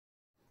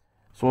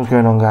So what's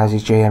going on, guys?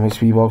 It's JM, it's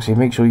Speedboxing.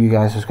 Make sure you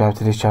guys subscribe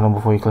to this channel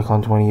before you click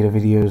onto any of the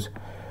videos.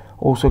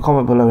 Also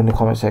comment below in the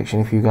comment section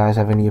if you guys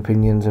have any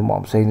opinions on what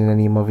I'm saying in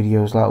any of my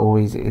videos. Like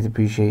always, it is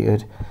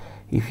appreciated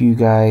if you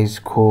guys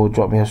could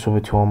drop me a sub or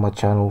two on my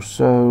channel.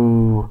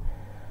 So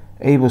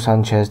ABEL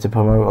Sanchez, the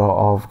promoter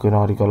of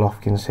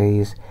Golovkin,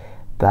 says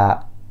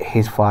that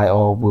his fighter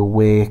will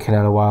wear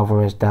Canelo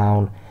Alvarez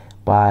down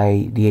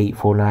by the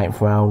 8th or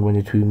 9th round when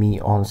the two meet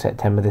on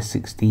September the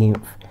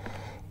 16th.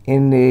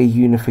 In the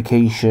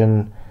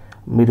unification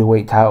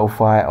middleweight title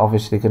fight,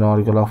 obviously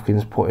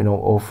Golovkin's putting up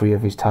all three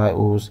of his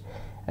titles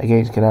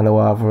against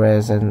Canelo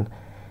Alvarez, and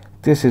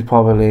this is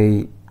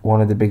probably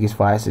one of the biggest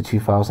fights of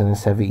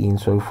 2017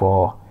 so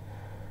far.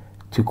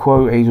 To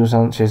quote ABEL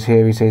Sanchez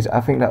here, he says, "I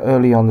think that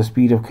early on the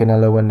speed of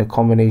Canelo and the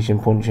combination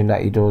punching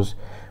that he does,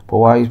 but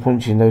while he's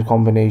punching those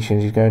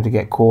combinations, he's going to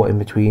get caught in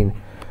between.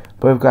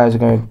 Both guys are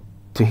going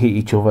to hit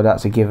each other,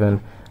 that's a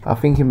given. I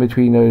think in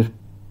between those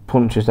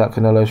punches that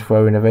Canelo's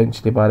throwing,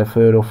 eventually by the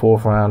 3rd or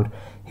 4th round,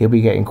 he'll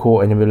be getting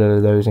caught in the middle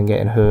of those and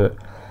getting hurt.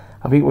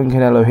 I think when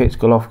Canelo hits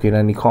Golovkin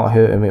and he can't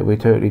hurt him, it will be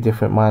a totally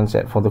different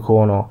mindset for the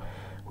corner.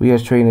 We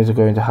as trainers are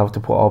going to have to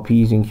put our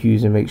P's and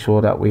Q's and make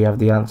sure that we have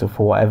the answer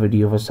for whatever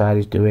the other side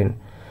is doing.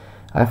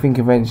 I think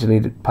eventually,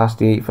 past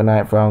the 8th or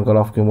 9th round,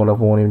 Golovkin will have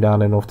worn him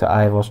down enough to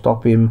either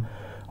stop him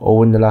or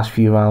win the last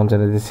few rounds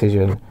in a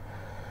decision."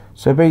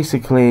 So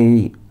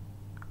basically,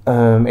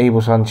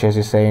 ABEL Sanchez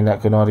is saying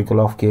that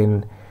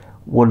Golovkin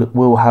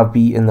will have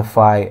beaten the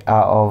fight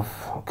out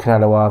of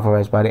Canelo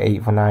Alvarez by the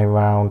 8th or 9th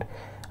round,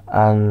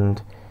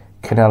 and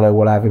Canelo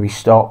will either be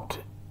stopped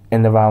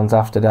in the rounds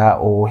after that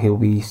or he'll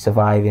be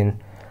surviving.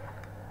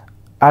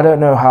 I don't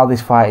know how this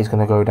fight is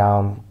going to go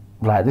down.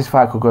 Like, this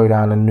fight could go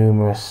down in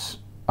numerous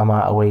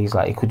amount of ways.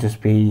 Like, it could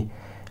just be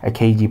a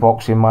cagey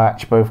boxing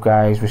match, both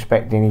guys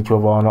respecting each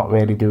other, not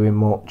really doing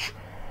much.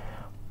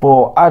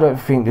 But I don't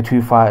think the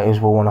two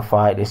fighters will want to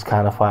fight this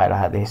kind of fight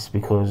like this,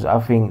 because I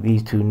think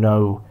these two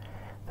know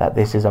that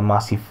this is a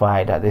massive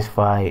fight, that this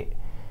fight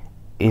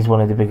is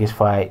one of the biggest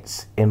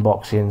fights in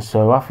boxing.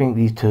 So I think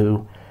these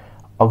two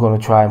are going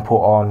to try and put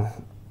on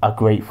a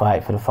great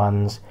fight for the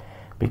fans,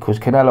 because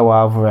Canelo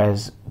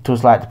Alvarez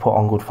does like to put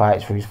on good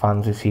fights for his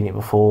fans. We've seen it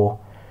before.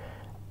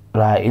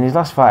 Like in his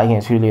last fight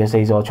against Julio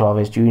Cesar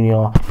Chavez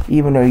Jr.,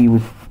 even though he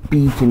was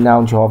beating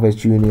down Chavez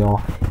Jr.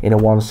 in a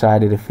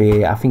one-sided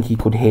affair, I think he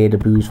could hear the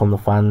boos from the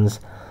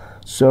fans.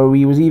 So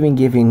he was even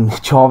giving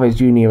Chavez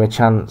Jr. a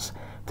chance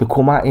to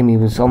come at him. He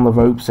was on the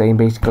rope saying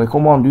basically,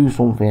 "Come on, do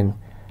something.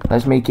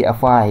 Let's make it a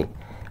fight."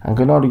 And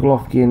Gennady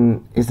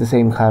Golovkin is the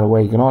same kind of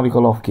way. Gennady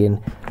Golovkin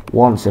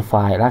wants a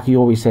fight. Like he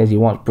always says, he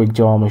wants Big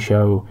Drama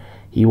Show.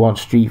 He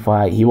wants street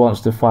fight. He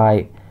wants to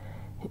fight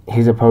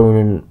his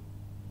opponent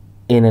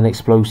in an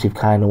explosive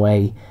kind of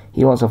way.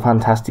 He wants a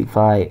fantastic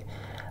fight.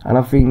 And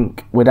I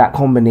think with that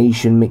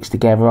combination mixed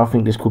together, I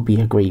think this could be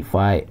a great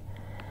fight.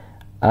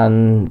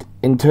 And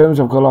in terms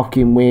of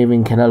Golovkin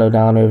wearing Canelo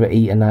down over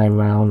 8 or 9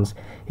 rounds,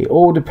 it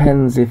all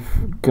depends if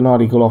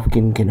Gennady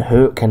Golovkin can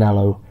hurt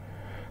Canelo,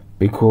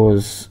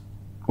 because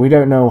we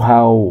don't know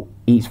how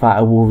each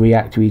fighter will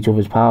react to each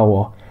other's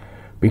power,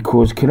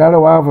 because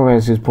Canelo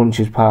Alvarez's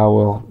punches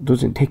power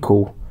doesn't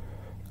tickle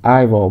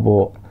either.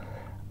 But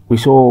we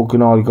saw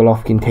Gennady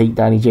Golovkin take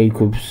Danny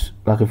Jacobs,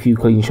 like a few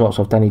clean shots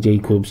off Danny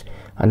Jacobs,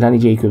 and Danny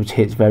Jacobs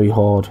hits very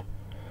hard,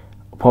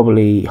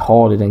 probably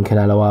harder than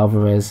Canelo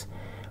Alvarez.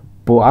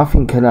 But I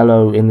think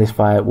Canelo in this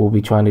fight will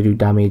be trying to do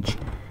damage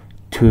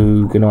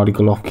to Gennady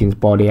Golovkin's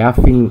body. I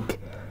think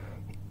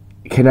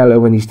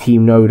Canelo and his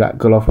team know that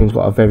Golovkin's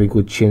got a very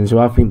good chin, so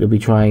I think they'll be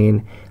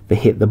trying to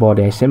hit the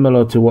body,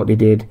 similar to what they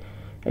did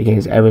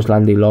against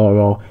Erislandy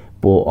Lara.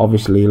 But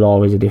obviously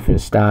Lara's a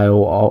different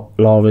style.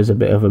 Lara's a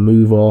bit of a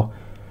mover,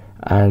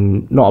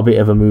 and not a bit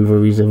of a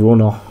mover, he's a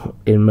runner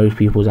in most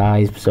people's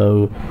eyes.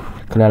 So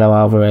Canelo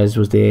Alvarez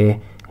was there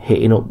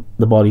hitting up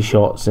the body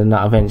shots, and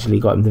that eventually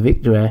got him the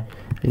victory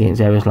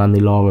against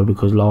Erislandy Lara,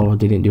 because Lara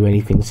didn't do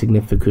anything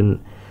significant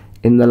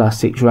in the last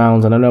 6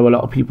 rounds. And I know a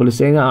lot of people are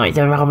saying, "Oh, it's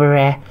a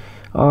robbery.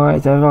 Oh,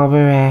 it's a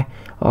robbery.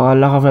 Oh,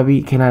 Lara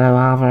beat Canelo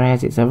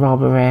Alvarez. It's a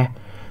robbery."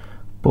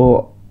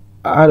 But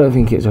I don't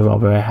think it's a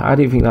robbery. I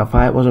didn't think that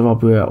fight was a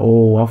robbery at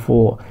all. I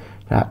thought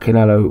that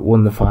Canelo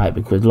won the fight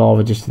because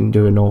Lara just didn't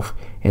do enough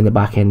in the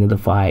back end of the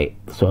fight.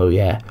 So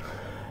yeah.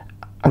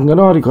 And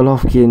Gennady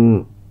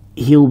Golovkin,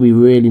 he'll be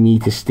really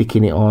need to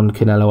sticking it on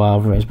Canelo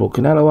Alvarez. But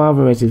Canelo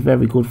Alvarez is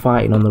very good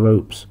fighting on the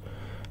ropes.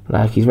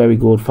 Like, he's very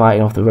good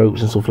fighting off the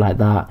ropes and stuff like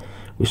that.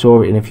 We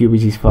saw it in a few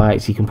of his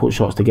fights. He can put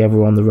shots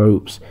together on the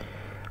ropes.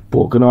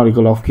 But Gennady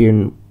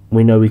Golovkin,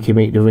 we know he can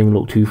make the ring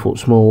look 2 foot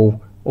small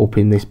up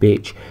in this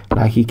bitch.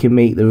 Like, he can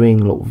make the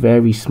ring look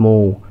very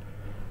small,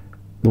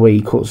 the way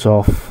he cuts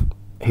off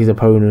his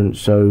opponent.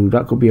 So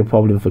that could be a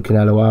problem for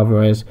Canelo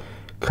Alvarez.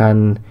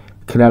 Can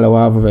Canelo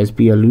Alvarez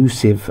be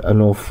elusive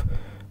enough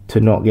to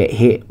not get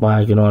hit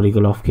by Gennady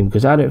Golovkin?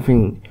 Because I don't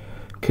think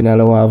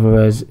Canelo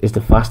Alvarez is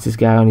the fastest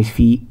guy on his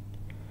feet.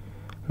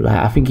 Like,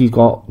 I think he's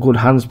got good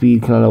hand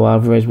speed, Canelo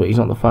Alvarez, but he's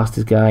not the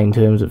fastest guy in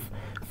terms of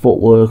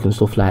footwork and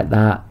stuff like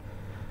that.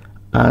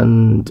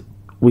 And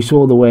we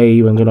saw the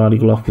way when Gennady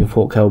Golovkin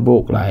fought Kell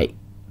Brook. Like,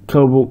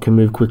 Kell Brook can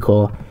move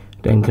quicker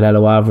than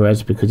Canelo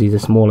Alvarez because he's a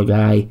smaller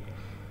guy.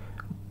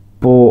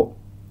 But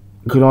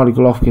Gennady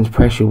Golovkin's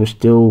pressure was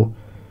still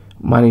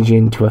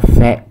managing to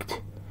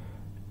affect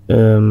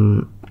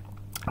Kell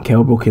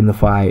Brook in the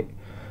fight.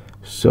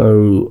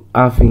 So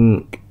I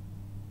think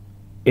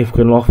if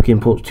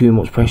Golovkin puts too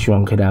much pressure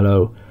on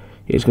Canelo,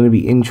 it's going to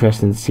be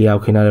interesting to see how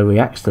Canelo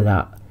reacts to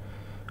that.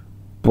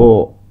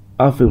 But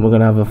I think we're going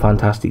to have a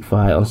fantastic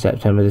fight on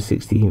September the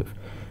 16th.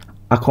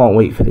 I can't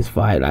wait for this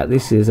fight. Like,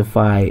 this is a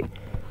fight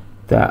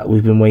that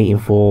we've been waiting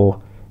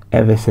for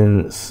ever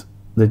since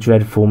the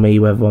dreadful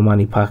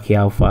Mayweather-Manny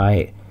Pacquiao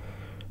fight,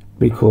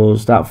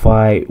 because that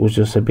fight was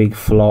just a big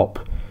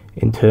flop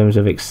in terms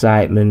of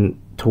excitement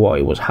to what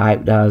it was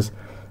hyped as,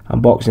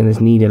 and boxing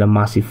has needed a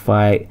massive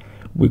fight.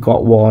 We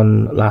got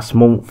one last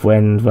month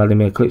when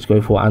Vladimir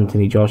Klitschko fought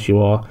Anthony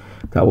Joshua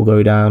that will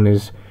go down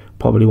as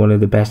probably one of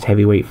the best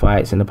heavyweight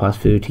fights in the past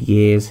 30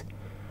 years.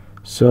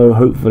 So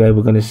hopefully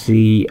we're going to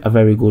see a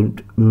very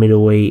good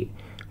middleweight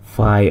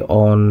fight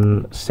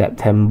on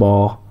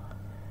September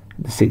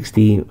the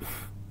 16th.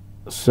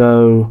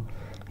 So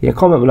yeah,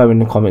 comment below in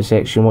the comment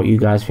section what you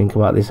guys think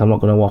about this. I'm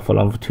not going to waffle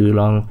on for too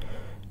long.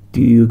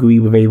 Do you agree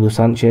with ABEL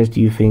Sanchez?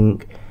 Do you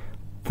think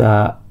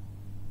that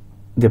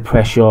the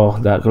pressure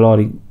that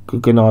Gennady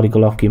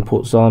Golovkin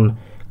puts on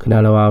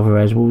Canelo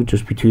Alvarez will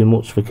just be too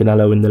much for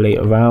Canelo in the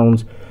later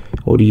rounds?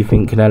 Or do you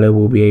think Canelo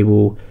will be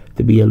able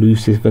to be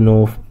elusive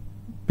enough,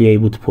 be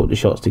able to put the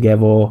shots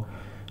together,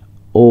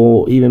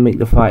 or even make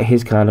the fight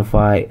his kind of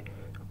fight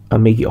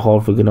and make it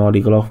hard for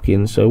Gennady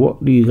Golovkin? So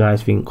what do you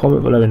guys think?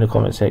 Comment below in the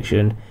comment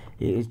section.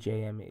 It is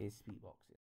JM, it is Speak.